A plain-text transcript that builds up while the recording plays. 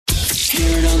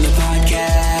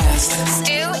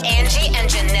Angie and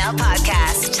Janelle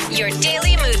podcast, your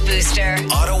daily mood booster.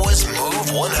 Ottawa's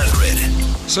Move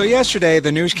 100. So yesterday,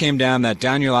 the news came down that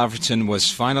Daniel Alfredson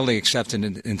was finally accepted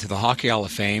into the Hockey Hall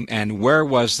of Fame. And where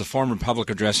was the former public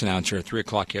address announcer at 3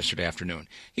 o'clock yesterday afternoon?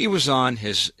 He was on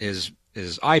his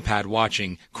iPad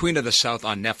watching Queen of the South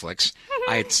on Netflix.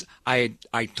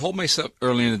 I told myself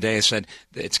early in the day, I said,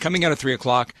 it's coming out at 3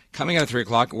 o'clock.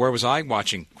 Where was I?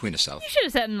 Watching Queen of South. You should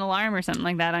have set an alarm or something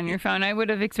like that on your phone. I would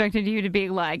have expected you to be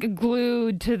like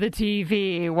glued to the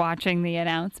TV watching the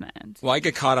announcement. Well, I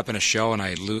get caught up in a show and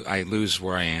I lose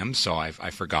where I am, so I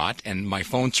forgot. And my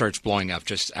phone starts blowing up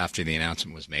just after the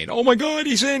announcement was made. Oh my God,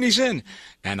 he's in.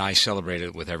 And I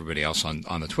celebrated with everybody else on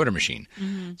the Twitter machine.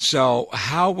 Mm-hmm. So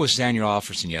how was Daniel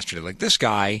Alfredson yesterday? Like, this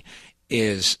guy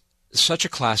is such a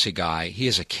classy guy. He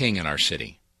is a king in our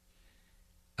city.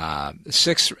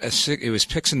 It was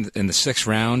picked in the sixth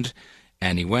round,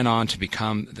 and he went on to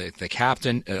become the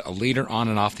captain, a leader on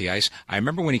and off the ice. I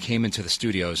remember when he came into the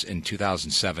studios in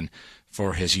 2007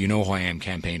 for his You Know Who I Am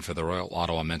campaign for the Royal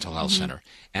Ottawa Mental Health Center.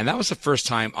 And that was the first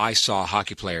time I saw a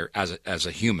hockey player as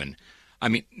a human. I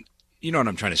mean, you know what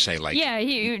I'm trying to say? Like, yeah,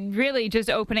 he really just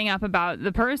opening up about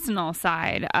the personal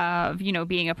side of,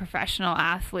 being a professional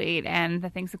athlete and the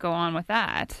things that go on with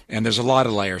that. And there's a lot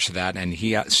of layers to that. And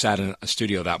he sat in a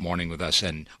studio that morning with us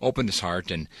and opened his heart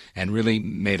and really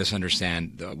made us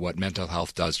understand what mental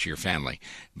health does to your family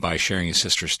by sharing his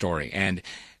sister's story. And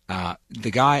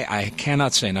the guy, I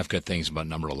cannot say enough good things about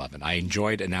number 11. I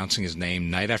enjoyed announcing his name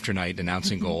night after night,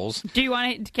 announcing goals. Do you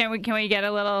want to? Can we get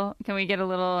a little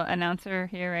announcer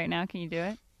here right now? Can you do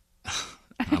it?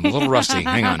 I'm a little rusty.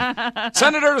 Hang on.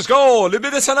 Senators go!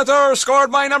 The Senator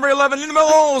scored by number 11 in the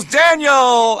goals,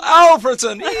 Daniel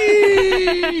Alfredson.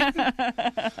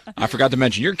 I forgot to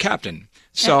mention, you're captain.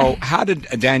 So how did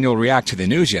Daniel react to the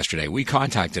news yesterday? We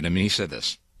contacted him and he said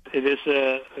this. It is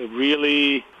a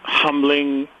really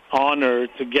humbling honor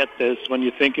to get this when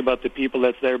you think about the people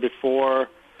that's there before,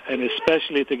 and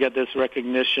especially to get this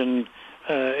recognition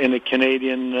in the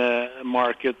Canadian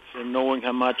market, and knowing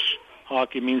how much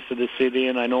hockey means to the city,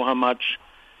 and I know how much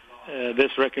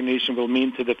this recognition will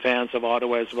mean to the fans of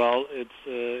Ottawa as well.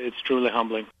 It's truly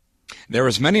humbling. There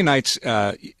was many nights,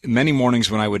 many mornings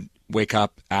when I would wake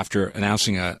up after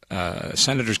announcing a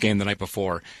Senators game the night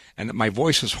before, and my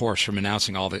voice was hoarse from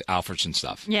announcing all the Alfredson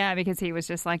stuff. Yeah, because he was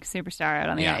just like a superstar out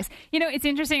on the ice. It's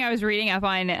interesting. I was reading up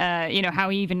on, how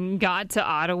he even got to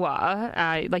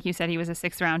Ottawa. Like you said, he was a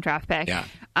 6th round draft pick. Yeah.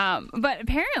 But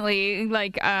apparently,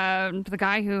 the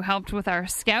guy who helped with our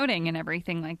scouting and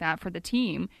everything like that for the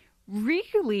team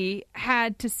really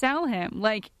had to sell him.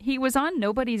 Like, he was on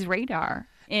nobody's radar.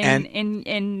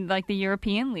 In like the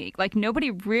European League. Like,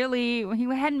 nobody really, he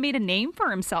hadn't made a name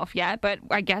for himself yet, but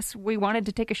I guess we wanted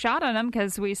to take a shot on him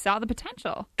because we saw the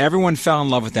potential. Everyone fell in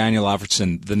love with Daniel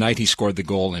Alfredson the night he scored the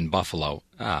goal in Buffalo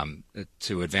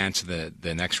to advance to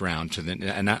the next round,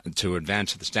 to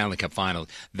advance to the Stanley Cup final.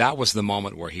 That was the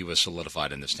moment where he was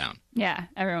solidified in this town. Yeah,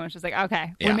 everyone was just like,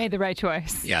 okay, we made the right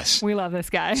choice. Yes. We love this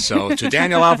guy. So to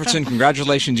Daniel Alfredson,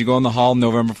 congratulations. You go in the hall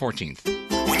November 14th.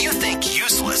 When you think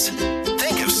useless,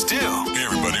 think of Stu. Hey,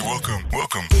 everybody, welcome.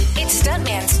 It's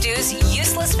Stuntman Stu's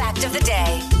Useless Fact of the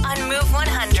Day on Move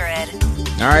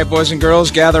 100. All right, boys and girls,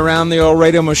 gather around the old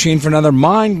radio machine for another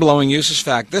mind-blowing useless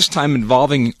fact, this time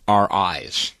involving our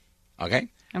eyes. Okay?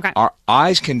 Okay. Our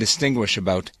eyes can distinguish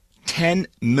about 10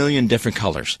 million different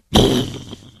colors. Okay.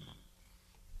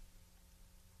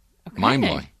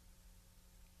 Mind-blowing.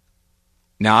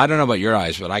 Now, I don't know about your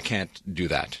eyes, but I can't do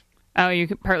that. Oh, you're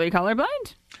partly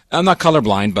colorblind? I'm not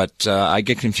colorblind, but I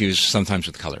get confused sometimes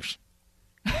with colors.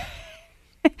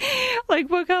 Like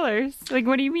what colors? Like,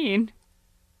 what do you mean?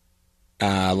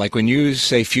 Like when you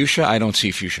say fuchsia, I don't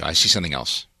see fuchsia. I see something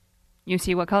else. You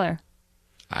see what color?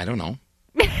 I don't know.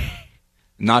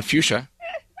 Not fuchsia.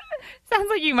 Sounds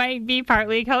like you might be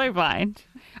partly colorblind.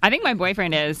 I think my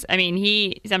boyfriend is. I mean,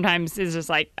 he sometimes is just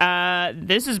like,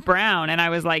 this is brown. And I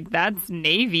was like, that's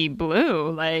navy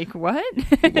blue. Like, what?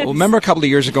 Well, remember a couple of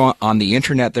years ago on the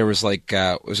internet, there was like,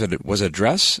 was it a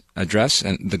dress,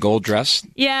 and the gold dress?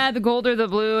 Yeah, the gold or the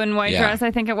blue and white dress, I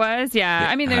think it was. Yeah.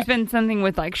 I mean, there's been something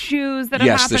with like shoes that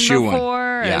have happened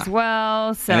before as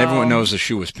well. So. And everyone knows the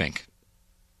shoe was pink.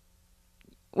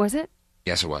 Was it?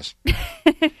 Yes, it was.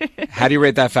 How do you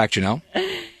rate that fact, Janelle?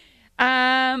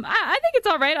 I think it's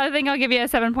all right. I think I'll give you a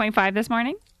 7.5 this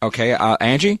morning. Okay,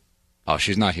 Angie? Oh,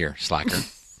 she's not here. Slacker.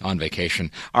 On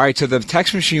vacation. All right, to the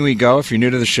text machine we go. If you're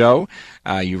new to the show,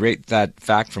 you rate that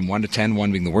fact from 1 to 10,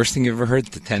 1 being the worst thing you've ever heard,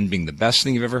 to 10 being the best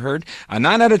thing you've ever heard. 9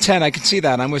 out of 10, I can see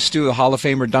that. I'm with Stu, the Hall of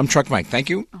Famer, Dump Truck Mike. Thank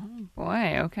you. Oh,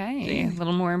 boy. Okay. A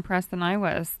little more impressed than I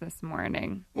was this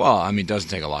morning. Well, I mean, it doesn't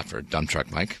take a lot for a dump truck,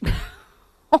 Mike.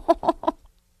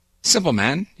 Simple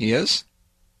man, he is.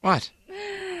 What?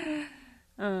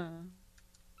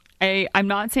 I'm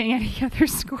not saying any other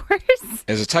scores.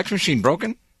 Is the text machine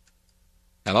broken?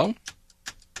 Hello?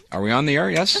 Are we on the air?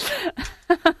 Yes?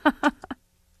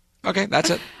 Okay, that's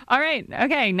it. All right.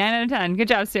 Okay, 9 out of 10. Good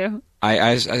job, Stu.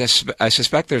 I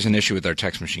suspect there's an issue with our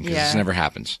text machine because this never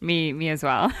happens. Me as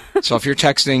well. So if you're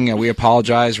texting, we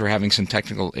apologize. We're having some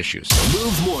technical issues.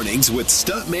 Move mornings with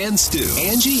Stuntman Stu,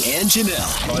 Angie, and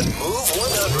Janelle on Move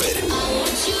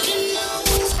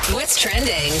 100. What's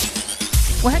trending?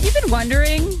 Well, have you been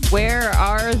wondering, where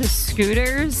are the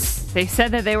scooters? They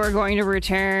said that they were going to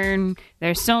return.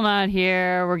 They're still not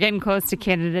here. We're getting close to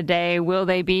Canada Day. Will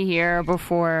they be here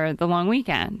before the long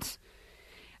weekend?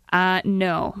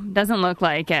 No, doesn't look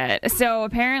like it. So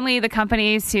apparently the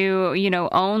companies who,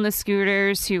 own the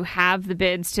scooters, who have the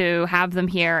bids to have them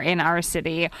here in our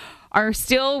city, are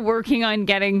still working on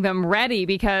getting them ready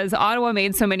because Ottawa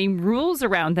made so many rules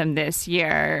around them this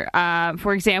year.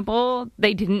 For example,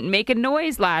 they didn't make a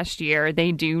noise last year.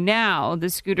 They do now. The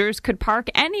scooters could park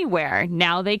anywhere.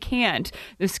 Now they can't.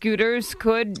 The scooters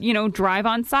could, drive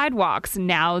on sidewalks.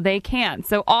 Now they can't.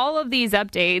 So all of these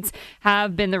updates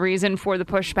have been the reason for the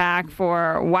pushback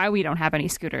for why we don't have any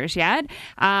scooters yet.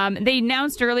 They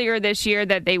announced earlier this year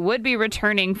that they would be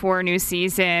returning for a new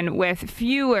season with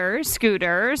fewer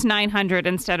scooters, 900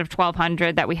 instead of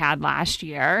 1,200 that we had last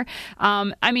year.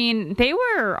 They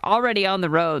were already on the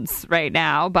roads right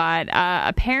now, but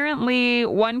apparently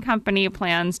one company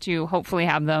plans to hopefully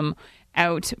have them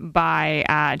out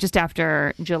by just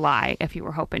after July, if you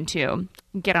were hoping to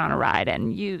get on a ride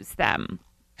and use them.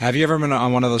 Have you ever been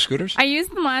on one of those scooters? I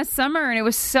used them last summer, and it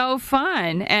was so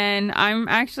fun, and I'm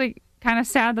actually kind of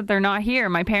sad that they're not here.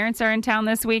 My parents are in town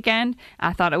this weekend.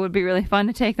 I thought it would be really fun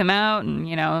to take them out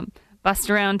and,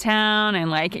 bust around town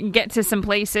and get to some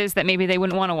places that maybe they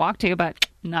wouldn't want to walk to, but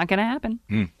not going to happen.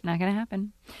 Not going to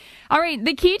happen. All right,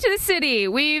 the key to the city.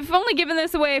 We've only given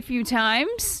this away a few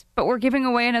times, but we're giving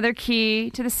away another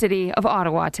key to the city of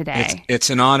Ottawa today.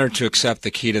 It's an honor to accept the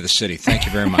key to the city. Thank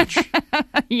you very much.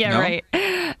 Yeah, no? Right.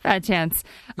 Fat chance.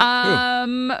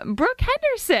 Brooke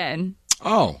Henderson.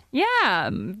 Oh. Yeah.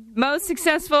 Most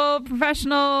successful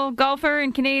professional golfer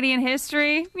in Canadian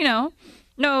history.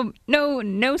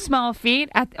 No small feat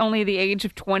at only the age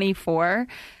of 24.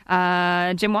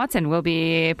 Jim Watson will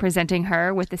be presenting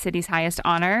her with the city's highest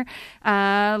honor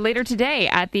later today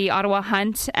at the Ottawa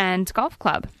Hunt and Golf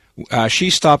Club. She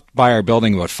stopped by our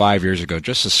building about 5 years ago.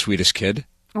 Just the sweetest kid.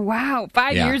 Wow.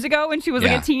 5 years ago when she was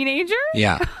like a teenager?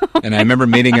 Yeah. And I remember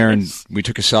meeting her and we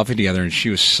took a selfie together and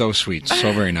she was so sweet.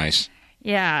 So very nice.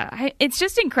 Yeah, it's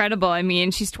just incredible. I mean,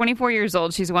 she's 24 years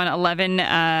old. She's won 11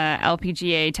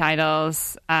 LPGA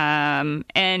titles,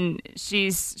 and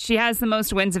she has the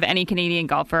most wins of any Canadian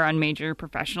golfer on major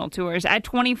professional tours at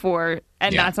 24.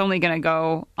 And that's only going to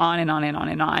go on and on and on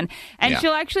and on. And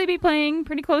she'll actually be playing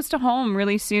pretty close to home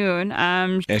really soon.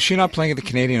 Is she not playing at the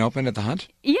Canadian Open at the Hunt?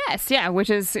 Yes,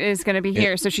 which is going to be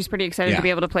here. So she's pretty excited to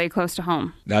be able to play close to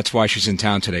home. That's why she's in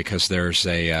town today, because there's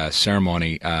a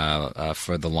ceremony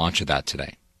for the launch of that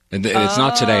today. It's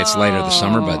not today, it's later this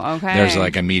summer, but there's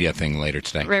like a media thing later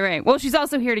today. Right. Well, she's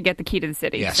also here to get the key to the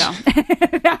city. Yes. So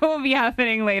that will be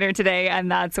happening later today, and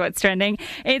that's what's trending.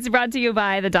 It's brought to you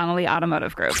by the Donnelly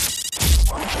Automotive Group.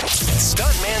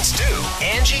 Stuntman Stu,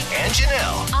 Angie, and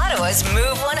Janelle. Ottawa's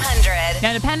Move 100.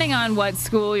 Now, depending on what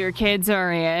school your kids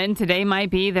are in, today might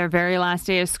be their very last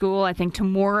day of school. I think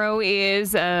tomorrow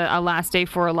is a last day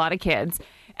for a lot of kids.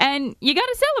 And you got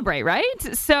to celebrate,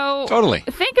 right? So totally.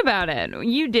 Think about it.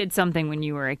 You did something when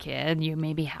you were a kid. You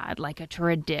maybe had like a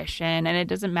tradition, and it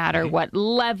doesn't matter what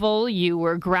level you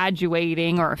were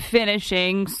graduating or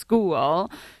finishing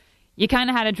school. You kind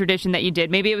of had a tradition that you did.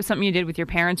 Maybe it was something you did with your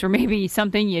parents, or maybe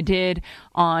something you did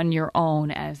on your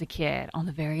own as a kid on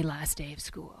the very last day of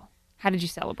school. How did you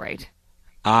celebrate?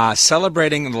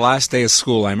 Celebrating the last day of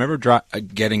school, I remember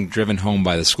getting driven home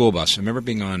by the school bus. I remember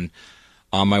being on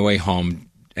my way home,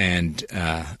 and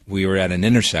we were at an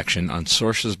intersection on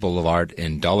Sources Boulevard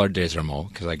in Dollard-des-Ormeaux,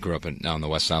 because I grew up on the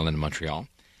West Island in Montreal.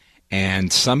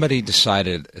 And somebody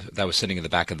decided, that was sitting in the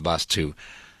back of the bus, to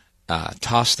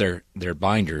toss their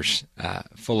binders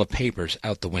full of papers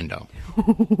out the window.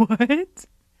 What?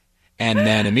 And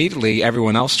then immediately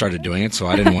everyone else started doing it, so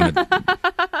I didn't want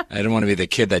to be the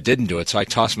kid that didn't do it, so I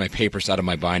tossed my papers out of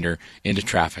my binder into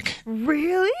traffic.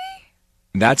 Really?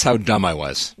 That's how dumb I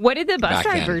was. What did the bus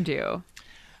driver do?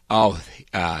 Oh,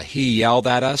 he yelled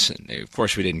at us, and of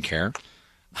course we didn't care.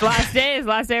 Last day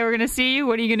we're going to see you.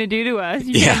 What are you going to do to us?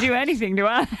 You can't do anything to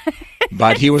us.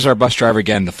 But he was our bus driver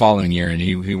again the following year, and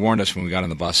he warned us when we got on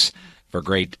the bus for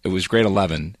grade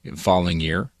 11 the following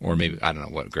year, or maybe, I don't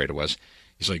know what grade it was.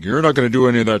 He's like, you're not going to do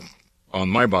any of that on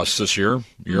my bus this year.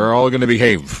 You're all going to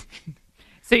behave.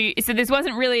 So this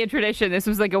wasn't really a tradition. This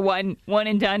was like a one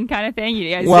and done kind of thing.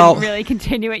 You guys didn't really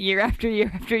continue it year after year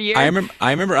after year.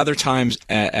 I remember other times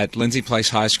at Lindsay Place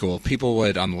High School, people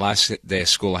would on the last day of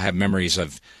school have memories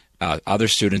of other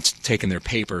students taking their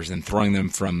papers and throwing them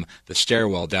from the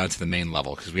stairwell down to the main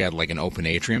level because we had like an open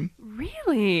atrium.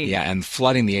 Really? Yeah, and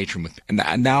flooding the atrium with.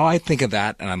 And now I think of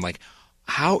that, and I'm like,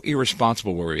 how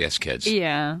irresponsible were we as kids?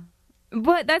 Yeah.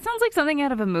 But that sounds like something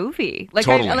out of a movie. Like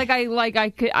totally.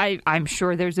 I'm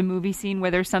sure there's a movie scene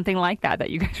where there's something like that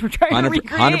you guys were trying to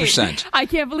recreate. 100%. I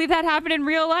can't believe that happened in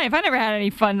real life. I never had any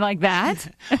fun like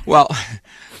that. Well,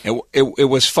 it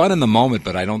was fun in the moment,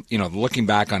 but I don't. Looking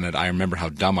back on it, I remember how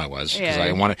dumb I was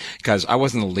because I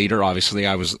wasn't the leader. Obviously,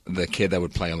 I was the kid that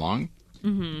would play along.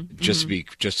 Mm-hmm, just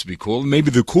to be cool. Maybe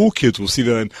the cool kids will see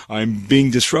that I'm being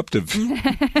disruptive.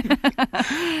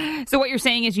 So what you're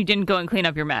saying is you didn't go and clean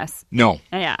up your mess? No.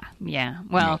 Yeah.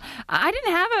 Well, no. I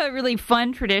didn't have a really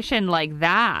fun tradition like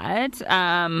that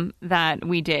that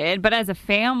we did, but as a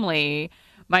family,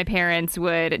 my parents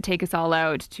would take us all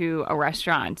out to a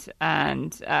restaurant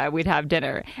and we'd have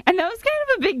dinner, and that was kind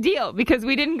of a big deal because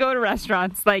we didn't go to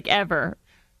restaurants like ever.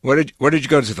 Where did you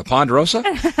go to? The Ponderosa?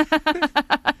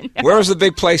 No. Where was the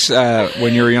big place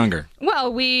when you were younger?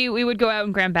 Well, we would go out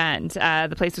in Grand Bend.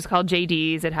 The place was called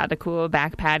JD's. It had a cool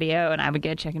back patio, and I would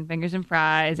get chicken fingers and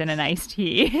fries and an iced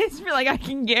tea. It's like I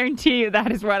can guarantee you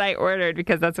that is what I ordered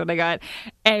because that's what I got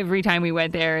every time we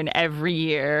went there, and every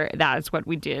year that's what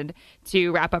we did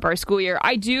to wrap up our school year.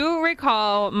 I do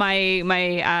recall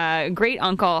my great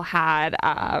uncle had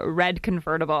a red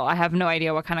convertible. I have no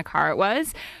idea what kind of car it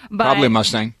was, but probably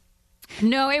Mustang.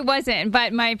 No, it wasn't.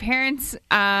 But my parents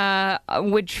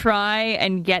would try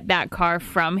and get that car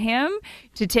from him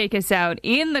to take us out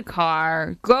in the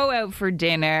that go out for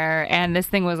dinner. And this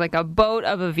thing was like a boat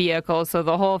of a vehicle. So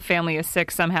the whole family of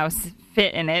 6 somehow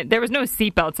fit in it. There was no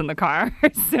seatbelts in the car.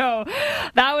 So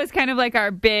that was kind of like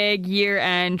our big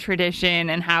year-end tradition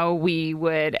and how we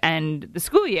would end the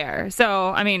school year. So,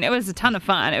 I mean, it was a ton of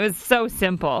fun. It was so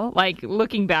simple. Like,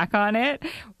 looking back on it,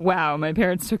 wow, my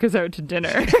parents took us out to dinner.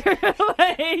 At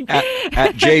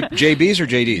JB's or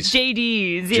JD's?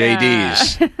 JD's, yeah.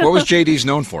 JD's. What was JD's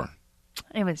known for?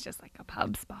 It was just like a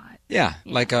pub spot. Yeah,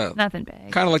 like a nothing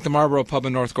big. Kind of like the Marlboro Pub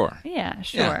in North Gore. Yeah,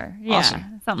 sure. Yeah,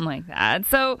 awesome. Something like that.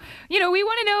 So, we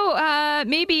want to know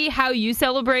maybe how you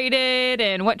celebrated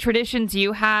and what traditions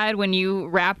you had when you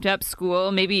wrapped up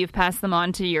school. Maybe you've passed them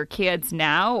on to your kids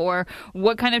now, or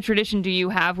what kind of tradition do you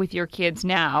have with your kids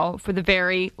now for the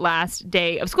very last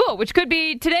day of school, which could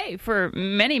be today for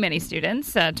many, many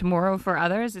students, tomorrow for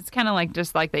others. It's kind of like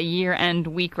just like the year-end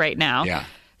week right now. Yeah.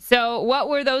 So what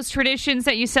were those traditions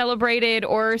that you celebrated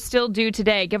or still do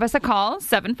today? Give us a call,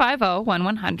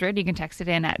 750-1100. You can text it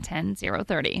in at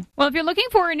 10030. Well, if you're looking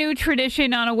for a new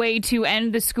tradition on a way to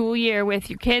end the school year with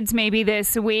your kids maybe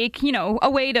this week, a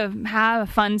way to have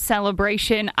a fun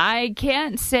celebration, I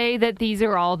can't say that these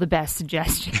are all the best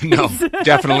suggestions. No,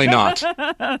 definitely not.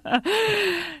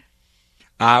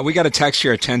 We got a text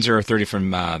here at 10030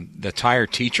 from the tire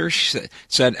teacher. She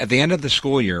said, at the end of the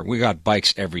school year, we got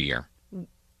bikes every year.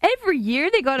 Every year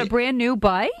they got a brand new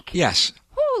bike? Yes.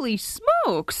 Holy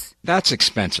smokes. That's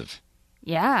expensive.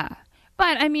 Yeah.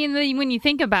 But, I mean, when you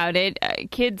think about it,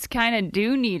 kids kind of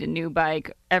do need a new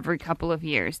bike every couple of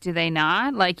years, do they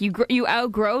not? Like, you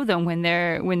outgrow them when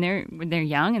they're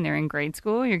young and they're in grade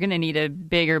school. You're going to need a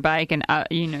bigger bike and,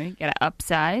 you got to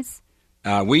upsize.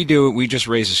 We do. We just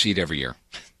raise the seat every year.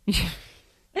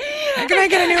 Can I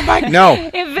get a new bike? No.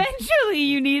 Eventually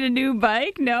you need a new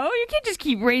bike. No, you can't just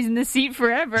keep raising the seat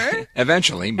forever.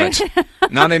 Eventually, but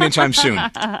not anytime soon.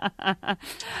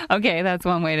 Okay, that's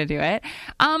one way to do it.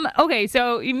 Okay,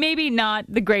 so maybe not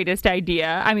the greatest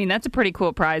idea. I mean, that's a pretty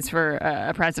cool prize for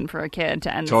a present for a kid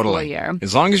to end the school year.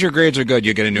 As long as your grades are good,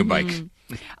 you get a new bike.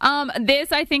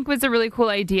 This, I think, was a really cool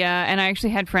idea, and I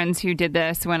actually had friends who did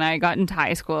this when I got into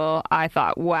high school. I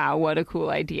thought, wow, what a cool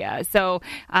idea. So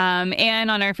Anne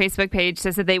on our Facebook page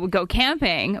says that they would go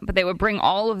camping, but they would bring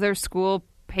all of their school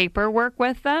paperwork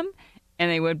with them, and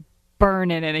they would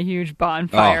burn it in a huge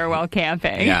bonfire while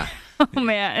camping. Yeah. Oh,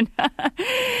 man.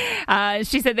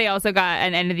 She said they also got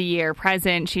an end-of-the-year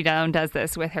present. She does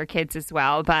this with her kids as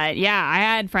well. But, yeah, I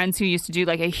had friends who used to do,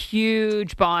 like, a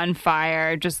huge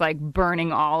bonfire, just, like,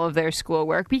 burning all of their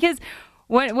schoolwork. Because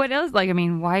what else? Like, I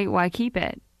mean, why keep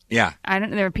it? Yeah.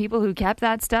 There are people who kept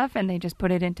that stuff, and they just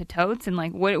put it into totes. And,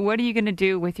 like, what are you going to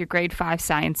do with your grade 5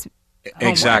 science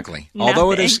Exactly. Homework.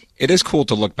 Although Nothing. it is cool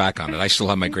to look back on it. I still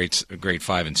have my grade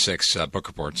 5 and 6 book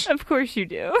reports. Of course you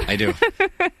do. I do. This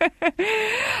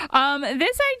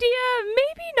idea,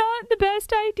 maybe not the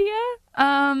best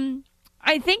idea.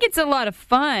 I think it's a lot of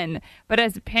fun, but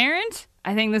as a parent,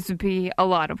 I think this would be a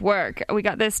lot of work. We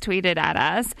got this tweeted at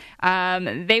us.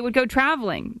 They would go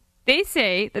traveling. They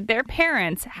say that their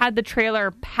parents had the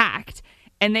trailer packed,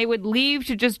 and they would leave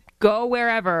to just go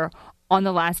wherever on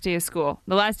the last day of school.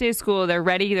 The last day of school, they're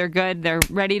ready, they're good, they're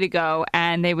ready to go,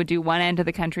 and they would do one end of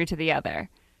the country to the other.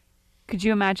 Could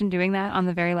you imagine doing that on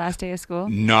the very last day of school?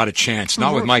 Not a chance.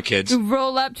 Not with my kids. You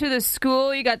roll up to the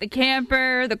school, you got the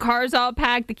camper, the car's all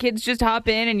packed, the kids just hop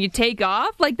in and you take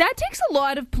off. Like, that takes a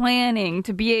lot of planning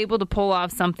to be able to pull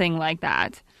off something like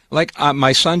that. Like,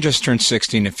 my son just turned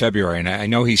 16 in February, and I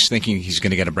know he's thinking he's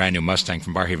going to get a brand new Mustang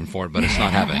from Barhaven Ford, but it's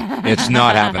not happening. It's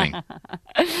not happening.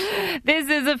 This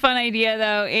is a fun idea,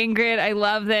 though. Ingrid, I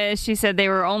love this. She said they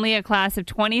were only a class of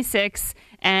 26,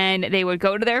 and they would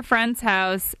go to their friend's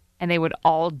house, and they would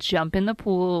all jump in the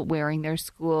pool wearing their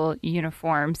school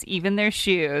uniforms, even their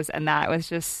shoes, and that was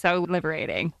just so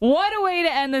liberating. What a way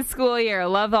to end the school year.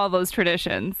 Love all those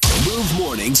traditions. Move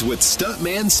Mornings with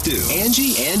Stuntman Stu,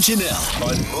 Angie, and Janelle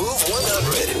on Move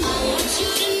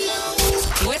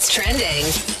 100. What's trending?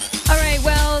 All right,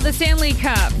 well, the Stanley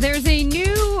Cup. There's a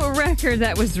new record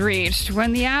that was reached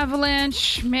when the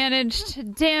Avalanche managed to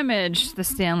damage the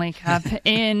Stanley Cup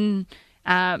in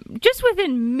just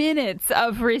within minutes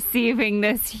of receiving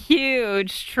this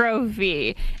huge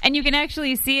trophy. And you can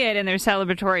actually see it in their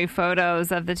celebratory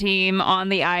photos of the team on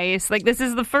the ice. Like, this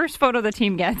is the first photo the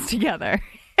team gets together.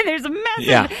 And there's a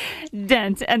massive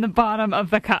dent in the bottom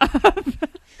of the cup.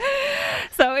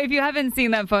 So if you haven't seen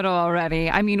that photo already,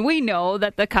 I mean, we know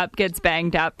that the cup gets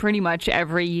banged up pretty much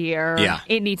every year. Yeah.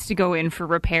 It needs to go in for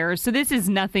repairs. So this is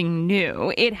nothing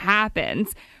new. It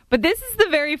happens. But this is the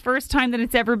very first time that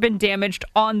it's ever been damaged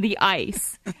on the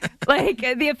ice. Like,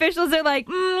 the officials are like,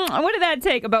 what did that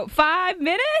take? About 5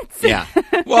 minutes? Yeah.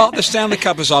 Well, the Stanley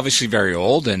Cup is obviously very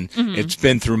old, and it's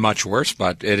been through much worse,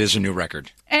 but it is a new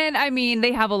record. And, I mean,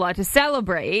 they have a lot to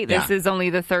celebrate. This Yeah. is only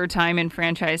the third time in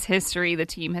franchise history the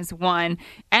team has won,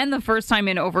 and the first time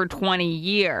in over 20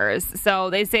 years. So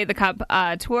they say the Cup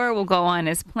tour will go on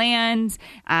as planned,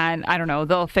 and I don't know,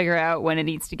 they'll figure out when it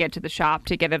needs to get to the shop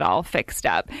to get it all fixed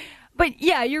up. But,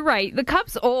 yeah, you're right. The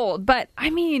Cup's old, but, I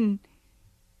mean,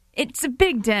 it's a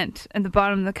big dent in the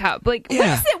bottom of the cup. Like, what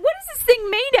is this thing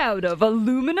made out of?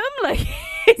 Aluminum? Like,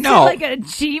 is No. it like a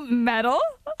cheap metal?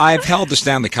 I've held the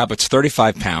Stanley Cup. It's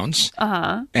 35 pounds.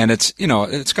 And it's,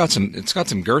 it's got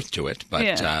some girth to it, but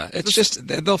it's just,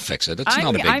 they'll fix it. It's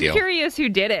not a big deal. I'm curious who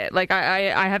did it. Like,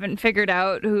 I haven't figured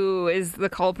out who is the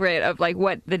culprit of, like,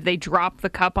 what, did they drop the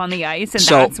cup on the ice and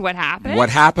that's what happened? What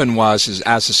happened was,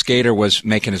 as the skater was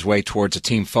making his way towards a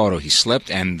team photo, he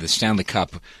slipped and the Stanley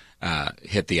Cup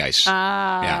hit the ice.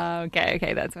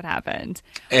 Okay, that's what happened.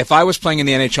 If I was playing in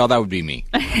the NHL, that would be me.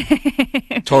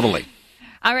 Totally.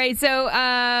 All right, so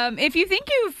if you think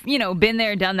you've, been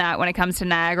there, done that when it comes to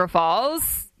Niagara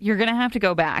Falls, you're going to have to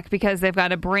go back because they've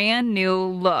got a brand new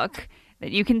look that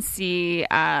you can see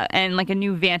and like a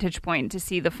new vantage point to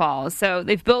see the falls. So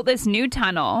they've built this new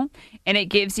tunnel, and it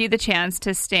gives you the chance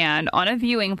to stand on a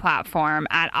viewing platform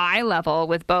at eye level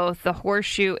with both the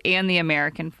Horseshoe and the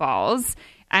American Falls.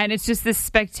 And it's just this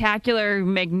spectacular,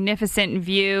 magnificent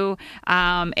view.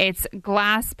 Its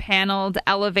glass-paneled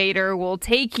elevator will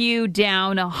take you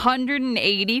down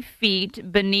 180 feet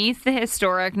beneath the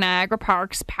historic Niagara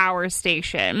Parks power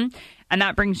station. And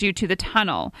that brings you to the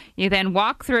tunnel. You then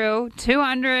walk through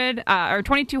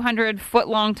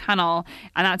 2,200-foot-long tunnel,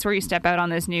 and that's where you step out on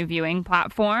this new viewing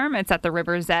platform. It's at the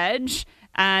river's edge.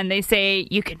 And they say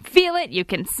you can feel it, you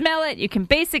can smell it, you can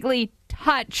basically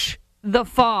touch the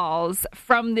falls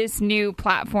from this new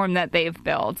platform that they've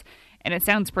built, and it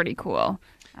sounds pretty cool.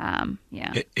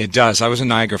 It does. I was in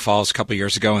Niagara Falls a couple of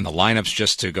years ago, and the lineups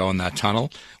just to go in that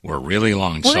tunnel were really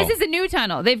long. Well, this is a new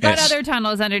tunnel. They've got other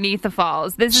tunnels underneath the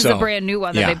falls. This is a brand new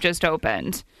one that they've just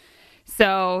opened.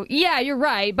 So, yeah, you're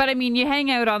right. But, I mean, you hang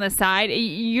out on the side.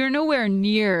 You're nowhere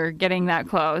near getting that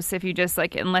close if you just,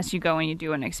 unless you go and you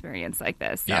do an experience like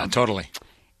this. So. Yeah, totally.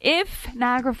 If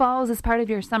Niagara Falls is part of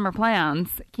your summer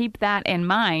plans, keep that in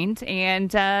mind.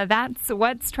 And that's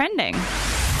what's trending.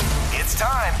 It's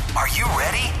time. Are you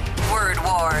ready? Word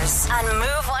Wars on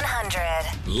Move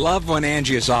 100. Love when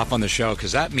Angie is off on the show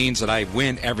because that means that I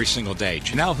win every single day.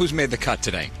 Janelle, who's made the cut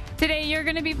today? Today you're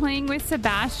going to be playing with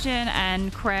Sebastian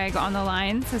and Craig on the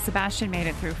line. So Sebastian made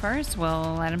it through first.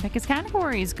 We'll let him pick his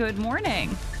categories. Good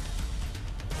morning.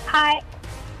 Hi.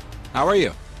 How are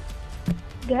you?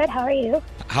 Good. How are you?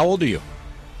 How old are you?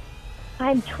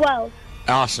 I'm 12.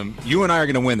 Awesome. You and I are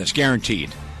going to win this,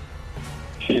 guaranteed.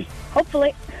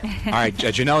 Hopefully. All right,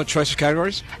 Janelle, choice of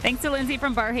categories? Thanks to Lindsay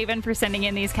from Barhaven for sending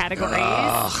in these categories.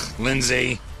 Ugh,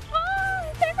 Lindsay.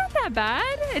 They're not that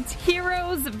bad. It's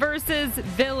heroes versus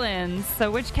villains. So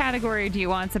which category do you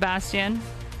want, Sebastian?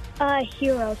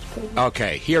 Heroes, please.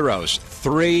 Okay, heroes.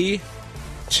 3,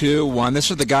 2, 1. This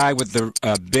is the guy with the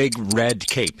big red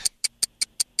cape.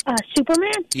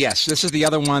 Superman? Yes, this is the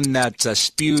other one that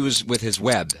spews with his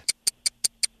web.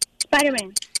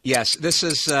 Spider-Man. Yes, this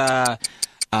is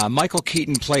Michael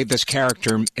Keaton played this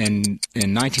character in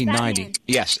 1990. Batman.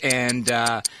 Yes, and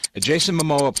Jason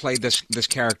Momoa played this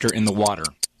character in The Water.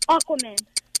 Aquaman.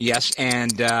 Yes,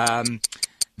 and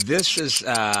this is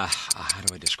how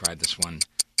do I describe this one?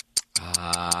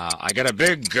 I got a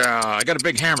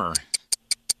big hammer.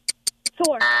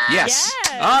 Thor. Yes.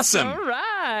 Awesome. All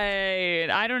right.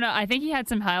 I don't know. I think he had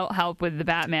some help with the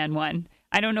Batman one.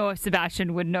 I don't know if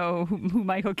Sebastian would know who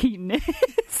Michael Keaton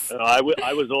is. I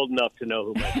was old enough to know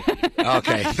who Michael Keaton is.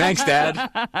 Okay. Thanks, Dad.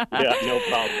 Yeah, no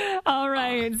problem. All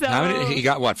right. So How many, he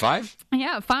got what, 5?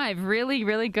 Yeah, 5. Really,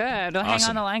 really good. Well, hang Awesome.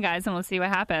 on the line, guys, and we'll see what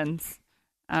happens.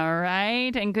 All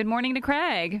right. And good morning to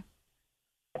Craig.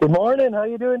 Good morning. How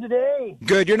you doing today?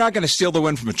 Good. You're not going to steal the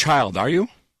win from a child, are you?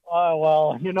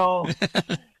 Well,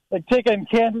 like taking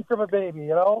candy from a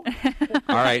baby, All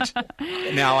right.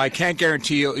 Now, I can't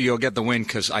guarantee you'll get the win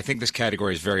because I think this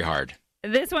category is very hard.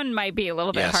 This one might be a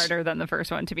little bit Yes. harder than the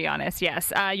first one, to be honest.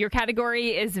 Yes. Your category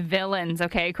is villains.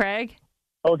 Okay, Craig?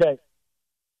 Okay.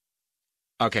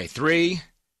 Okay. 3,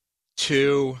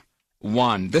 2,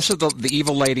 1. This is the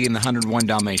evil lady in the 101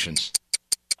 Dalmatians.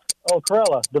 Oh,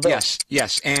 Cruella. The villain.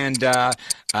 Yes. And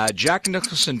Jack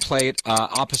Nicholson played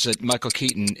opposite Michael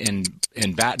Keaton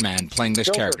in Batman, playing this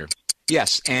Joker. character.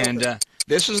 Yes, and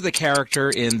this is the character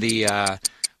in the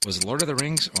was it Lord of the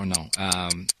Rings or no?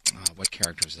 What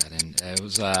character was that in? It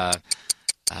was I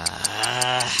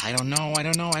don't know.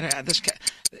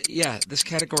 This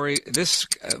category. This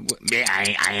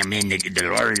I am in the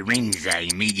Lord of the Rings.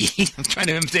 I'm trying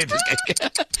to imitate this guy.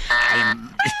 I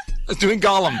was doing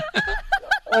Gollum.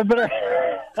 I better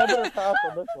pass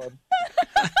on this one.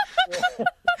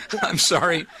 I'm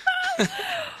sorry.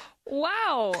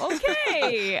 Wow.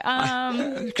 Okay.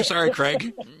 Sorry,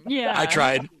 Craig. Yeah. I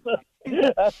tried.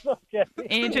 That's okay.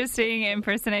 Interesting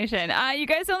impersonation. You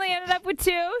guys only ended up with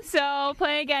 2, so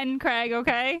play again, Craig,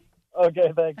 okay?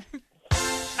 Okay, thanks.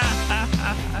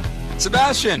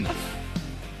 Sebastian,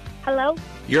 Hello?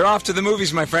 you're off to the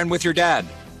movies, my friend, with your dad.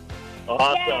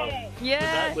 Awesome. Yay.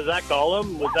 Yeah. Was that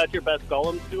Gollum? Was that your best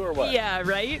Gollum, Stu, or what? Yeah,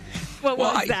 right? What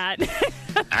Well, was that?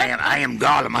 I am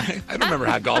Gollum. I don't remember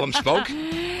how Gollum spoke.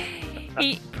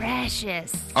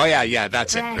 Precious. Oh, yeah,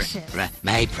 that's Precious. it.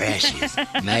 My precious.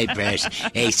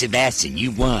 Hey, Sebastian,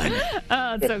 you won.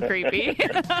 Oh, it's so creepy.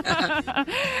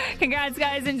 Congrats,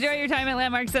 guys. Enjoy your time at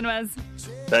Landmark Cinemas.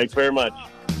 Thanks very much.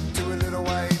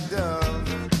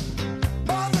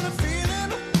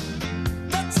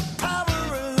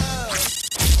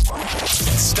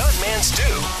 Stuntman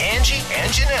Stu, Angie,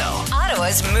 and Janelle.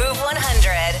 Ottawa's Move 100.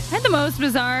 I had the most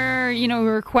bizarre,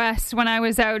 request when I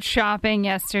was out shopping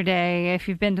yesterday. If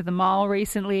you've been to the mall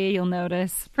recently, you'll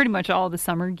notice pretty much all the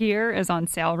summer gear is on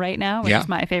sale right now, which Yeah. is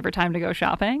my favorite time to go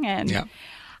shopping. And Yeah.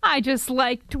 I just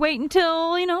like to wait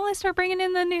until, I start bringing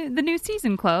in the new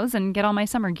season clothes and get all my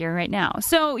summer gear right now.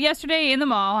 So yesterday in the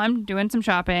mall, I'm doing some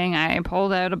shopping. I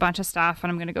pulled out a bunch of stuff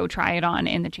and I'm going to go try it on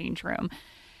in the change room.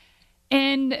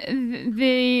 And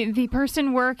the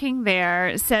person working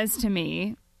there says to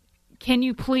me, "Can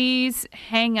you please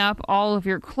hang up all of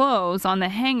your clothes on the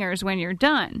hangers when you're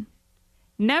done?"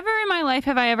 Never in my life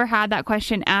have I ever had that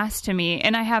question asked to me,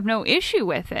 and I have no issue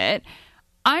with it.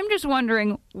 I'm just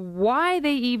wondering why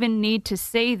they even need to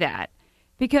say that.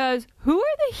 Because who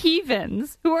are the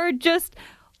heathens who are just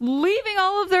leaving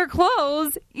all of their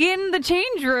clothes in the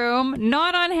change room,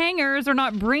 not on hangers or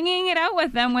not bringing it out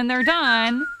with them when they're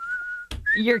done?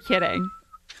 You're kidding.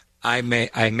 I may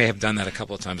have done that a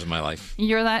couple of times in my life.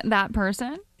 You're that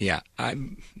person? Yeah,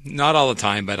 I'm not all the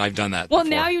time, but I've done that. Well,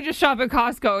 before. now you just shop at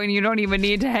Costco and you don't even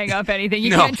need to hang up anything.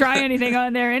 You No. can't try anything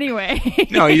on there anyway.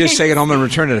 No, you just take it home and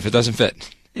return it if it doesn't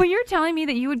fit. But you're telling me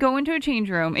that you would go into a change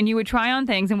room and you would try on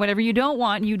things and whatever you don't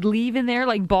want, you'd leave in there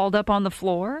like balled up on the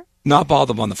floor? Not balled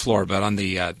up on the floor, but on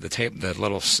the tape, the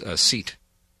little seat.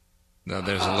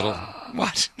 There's a little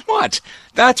what?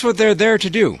 That's what they're there to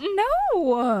do. No,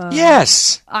 No.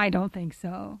 Yes. I don't think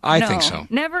so. I think so.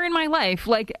 Never in my life.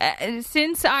 Like,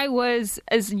 since I was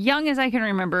as young as I can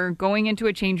remember going into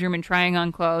a change room and trying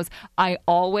on clothes, I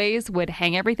always would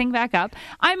hang everything back up.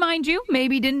 I, mind you,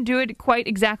 maybe didn't do it quite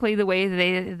exactly the way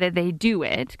that they do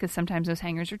it, because sometimes those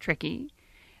hangers are tricky.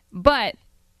 But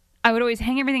I would always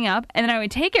hang everything up, and then I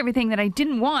would take everything that I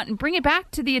didn't want and bring it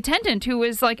back to the attendant who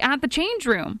was like at the change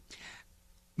room.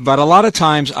 But a lot of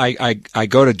times I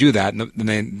go to do that,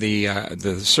 and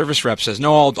the service rep says,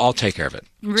 "No, I'll take care of it."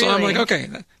 Really? So I'm like, "Okay,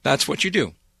 that's what you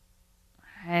do."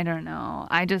 I don't know.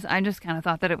 I just kind of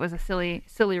thought that it was a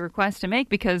silly request to make,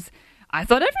 because I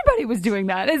thought everybody was doing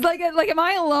that. It's like am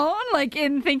I alone like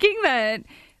in thinking that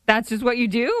that's just what you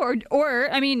do, or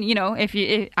I mean, you know,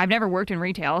 I've never worked in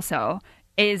retail, so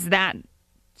is that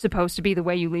supposed to be the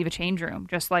way you leave a change room?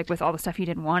 Just like with all the stuff you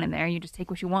didn't want in there, you just take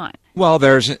what you want. Well,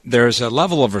 there's a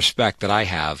level of respect that I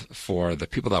have for the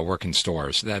people that work in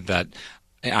stores that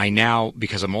I now,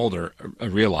 because I'm older,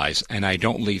 realize, and I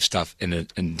don't leave stuff in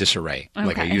disarray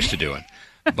like I used to do it.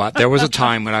 But there was a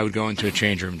time when I would go into a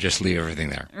change room and just leave everything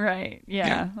there. Right.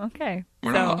 Yeah. Okay.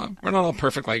 We're not all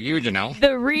perfect like you, Janelle.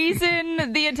 The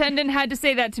reason the attendant had to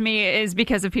say that to me is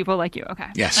because of people like you. Okay.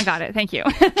 Yes. I got it. Thank you.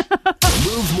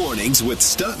 Move Mornings with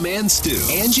Stuntman Stu,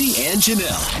 Angie, and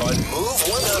Janelle on Move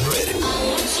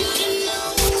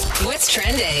 100. What's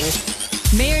trending?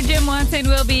 Mayor Jim Watson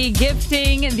will be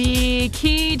gifting the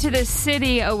key to the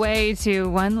city away to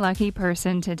one lucky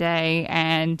person today.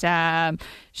 And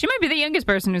she might be the youngest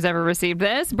person who's ever received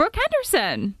this. Brooke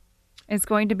Henderson is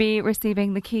going to be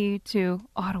receiving the key to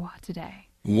Ottawa today.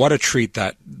 What a treat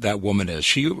that woman is.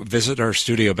 She visited our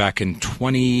studio back in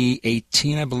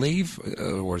 2018, I believe,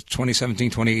 or 2017,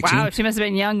 2018. Wow, she must have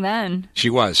been young then. She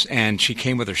was, and she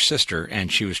came with her sister,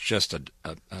 and she was just an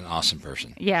awesome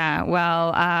person. Yeah,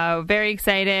 well, very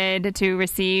excited to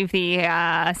receive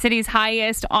the city's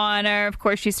highest honor. Of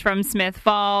course, she's from Smith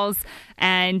Falls.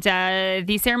 And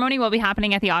the ceremony will be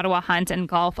happening at the Ottawa Hunt and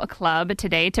Golf Club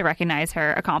today to recognize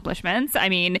her accomplishments. I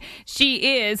mean,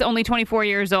 she is only 24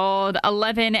 years old,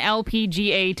 11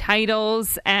 LPGA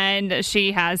titles, and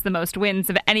she has the most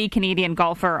wins of any Canadian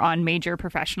golfer on major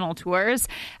professional tours.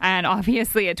 And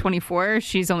obviously at 24,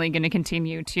 she's only going to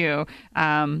continue to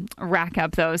rack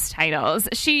up those titles.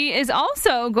 She is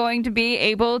also going to be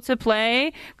able to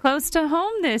play close to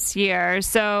home this year.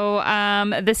 So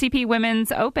the CP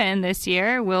Women's Open this year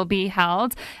will be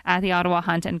held at the Ottawa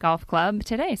Hunt and Golf Club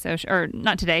today.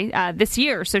 This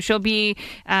year. So she'll be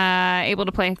able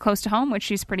to play close to home, which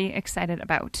she's pretty excited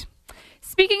about.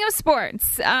 Speaking of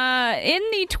sports, in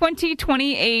the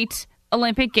 2028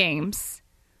 Olympic Games,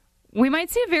 we might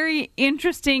see a very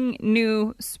interesting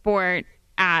new sport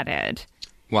added.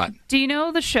 What? Do you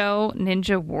know the show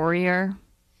Ninja Warrior?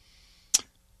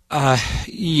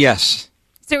 Yes.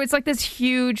 So it's like this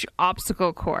huge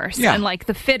obstacle course, and like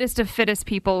the fittest of fittest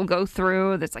people go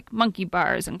through. There's like monkey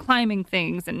bars and climbing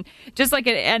things, and just like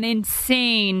an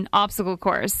insane obstacle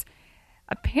course.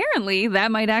 Apparently,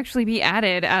 that might actually be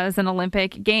added as an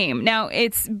Olympic game. Now,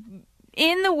 it's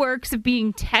in the works of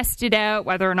being tested out,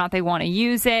 whether or not they want to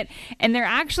use it. And they're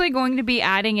actually going to be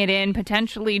adding it in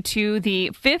potentially to the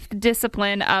fifth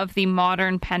discipline of the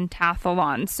modern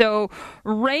pentathlon. So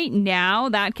right now,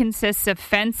 that consists of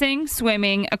fencing,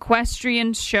 swimming,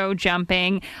 equestrian show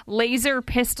jumping, laser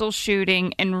pistol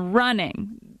shooting, and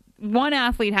running. One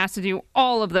athlete has to do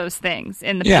all of those things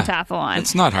in the pentathlon.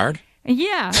 It's not hard.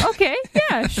 Yeah, okay,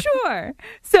 yeah, sure.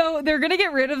 So they're going to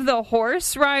get rid of the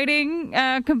horse riding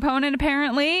component,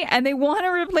 apparently, and they want to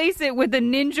replace it with the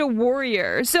Ninja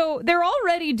Warrior. So they're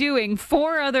already doing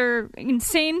 4 other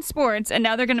insane sports, and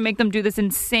now they're going to make them do this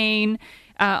insane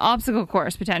obstacle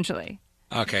course, potentially.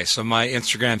 Okay, so my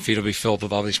Instagram feed will be filled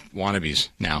with all these wannabes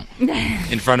now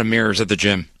in front of mirrors at the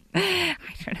gym. I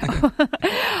don't know.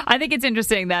 I think it's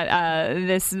interesting that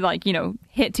this,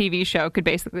 hit TV show could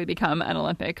basically become an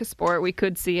Olympic sport. We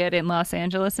could see it in Los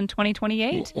Angeles in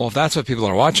 2028. Well, if that's what people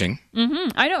are watching. Mm-hmm.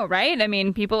 I know, right? I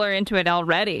mean, people are into it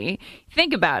already.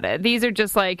 Think about it. These are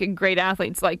just like great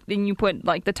athletes. Like, then you put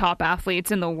like the top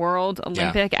athletes in the world,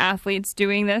 Olympic athletes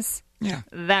doing this. Yeah.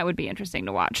 That would be interesting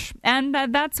to watch. And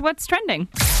that's what's trending.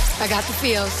 I got the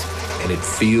feels. And it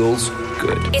feels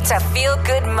good. It's a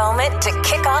feel-good moment to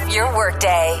kick off your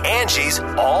workday. Angie's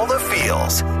All the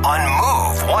Feels on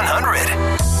Move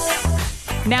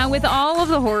 100. Now, with all of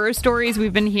the horror stories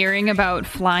we've been hearing about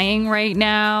flying right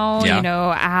now,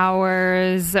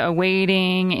 hours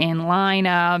waiting in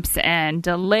lineups and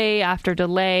delay after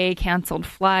delay, canceled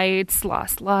flights,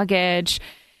 lost luggage,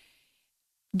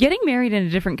 Getting married in a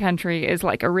different country is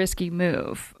like a risky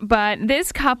move, but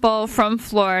this couple from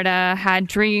Florida had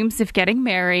dreams of getting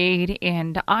married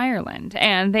in Ireland,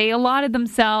 and they allotted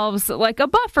themselves like a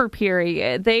buffer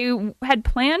period. They had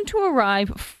planned to arrive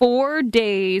 4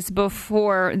 days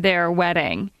before their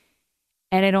wedding,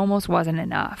 and it almost wasn't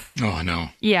enough. Oh, no.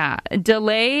 Yeah,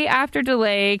 delay after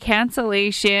delay,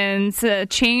 cancellations,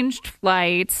 changed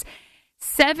flights,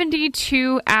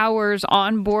 72 hours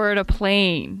on board a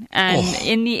plane and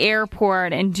in the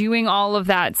airport and doing all of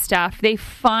that stuff. They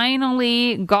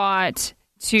finally got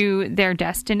to their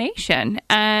destination.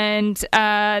 And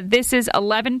this is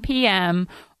 11 p.m.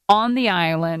 on the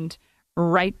island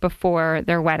right before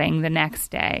their wedding the next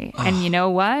day. And you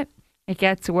know what? It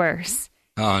gets worse.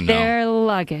 Oh, no. Their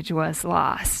luggage was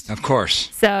lost. Of course.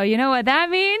 So you know what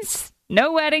that means?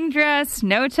 No wedding dress,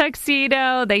 no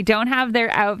tuxedo. They don't have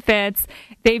their outfits.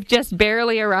 They've just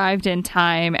barely arrived in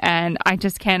time, and I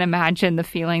just can't imagine the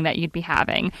feeling that you'd be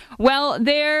having. Well,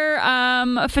 their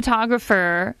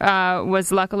photographer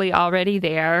was luckily already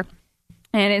there,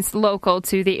 and it's local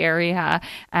to the area,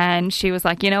 and she was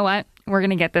like, you know what? We're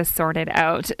going to get this sorted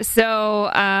out.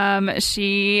 So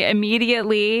she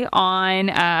immediately on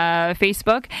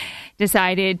Facebook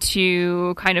decided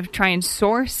to kind of try and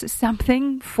source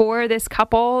something for this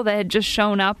couple that had just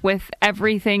shown up with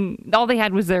everything. All they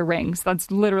had was their rings.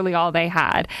 That's literally all they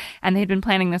had. And they'd been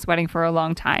planning this wedding for a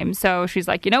long time. So she's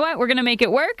like, you know what? We're going to make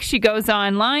it work. She goes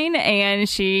online and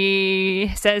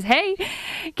she says, hey,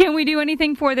 can we do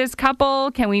anything for this couple?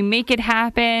 Can we make it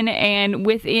happen? And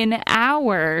within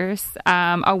hours,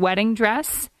 a wedding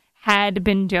dress had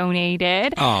been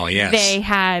donated. Oh, yes. They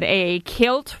had a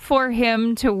kilt for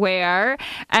him to wear.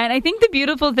 And I think the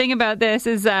beautiful thing about this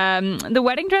is the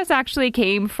wedding dress actually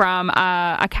came from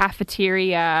a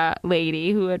cafeteria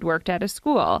lady who had worked at a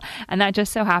school. And that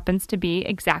just so happens to be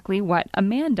exactly what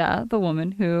Amanda, the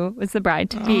woman who was the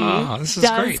bride-to-be, this is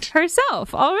does great.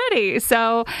 herself already.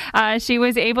 So she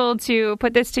was able to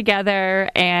put this together,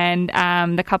 and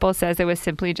the couple says it was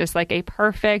simply just like a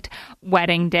perfect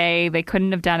wedding day. They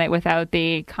couldn't have done it without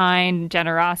the kind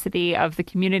generosity of the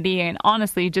community and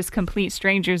honestly just complete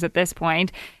strangers at this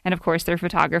point. And of course their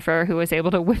photographer, who was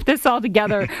able to whip this all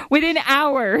together within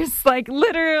hours, like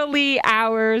literally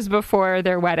hours before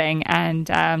their wedding, and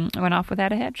went off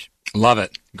without a hitch. Love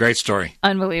it. Great story.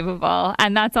 Unbelievable.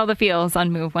 And that's all the feels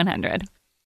on Move 100.